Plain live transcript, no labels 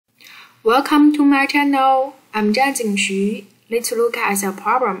Welcome to my channel. I'm Zhangjing Xu. Let's look at a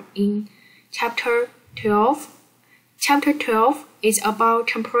problem in Chapter 12. Chapter 12 is about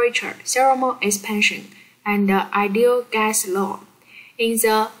temperature, thermal expansion, and the ideal gas law. In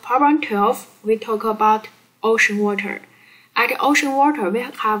the problem 12, we talk about ocean water. At ocean water, we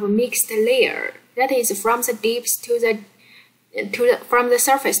have a mixed layer, that is from the depths from the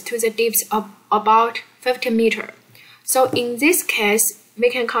surface to the depths of about 50 meters. So in this case, we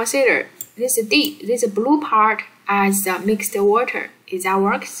can consider this blue part as the mixed water. Is that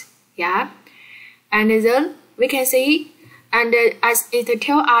works? Yeah. And then we can see, and as it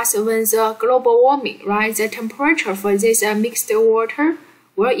tells us when the global warming, right, the temperature for this mixed water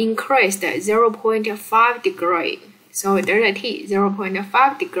will increase 0.5 degree. So delta T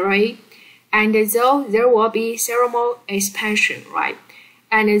 0.5 degree, and though there will be thermal expansion, right?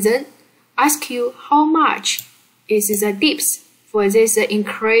 And then ask you how much is the depth for this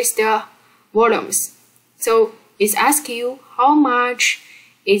increased volumes. So it's ask you how much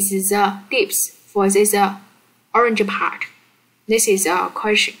is the depth for this orange part. This is a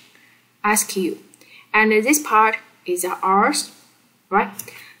question ask you, and this part is Earth, right?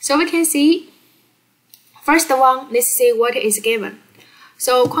 So we can see first one. Let's see what is given.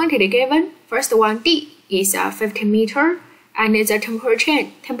 So quantity given. First one, D is 50 meters, and the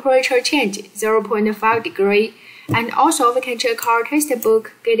temperature change 0.5 degree. And also we can check our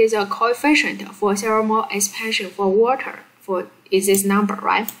textbook, get the coefficient for thermal expansion for water is this number,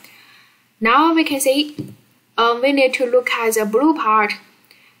 right? Now we can see we need to look at the blue part.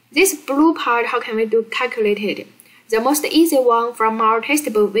 This blue part, how can we calculate it? The most easy one from our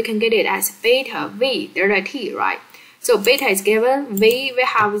textbook, we can get it as beta V delta T, right? So beta is given, V we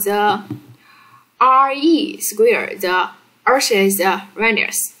have the RE squared, the Earth's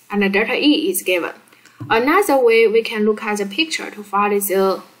radius, and the delta E is given. Another way we can look at the picture to find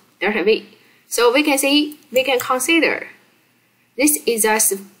the delta V. So we can see, we can consider this is a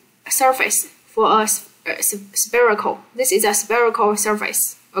surface for a spherical. This is a spherical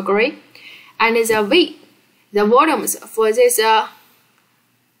surface, agree? And the V, the volumes for this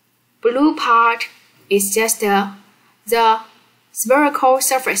blue part is just the spherical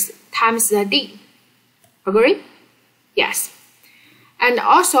surface times the D, agree? Yes. And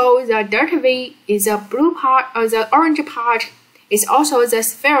also the delta V is the blue part, or the orange part is also the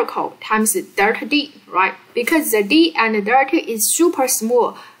spherical times the delta D, right? Because the D and the delta is super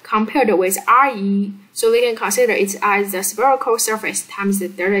small compared with RE, so we can consider it as the spherical surface times the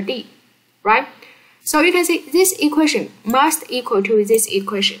delta D, right? So you can see this equation must equal to this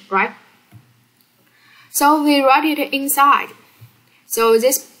equation, right? So we write it inside. So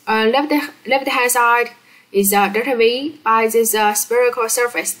this left hand side is delta V by this spherical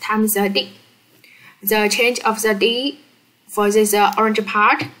surface times the D. The change of the D for this orange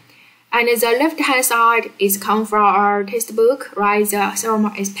part. And the left hand side is come from our textbook, right? The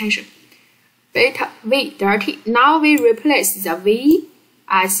thermal expansion. Beta V delta T. Now we replace the V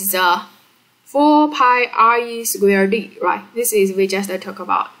as the 4 pi RE squared D, right? This is we just talked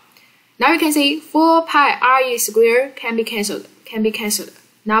about. Now you can see 4 pi RE squared can be cancelled.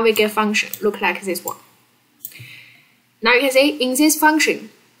 Now we get function look like this one. Now you can see in this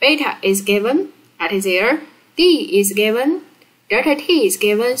function, beta is given, that is there, D is given, delta T is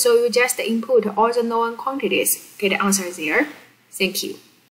given, so you just input all the known quantities, get the answer there. Thank you.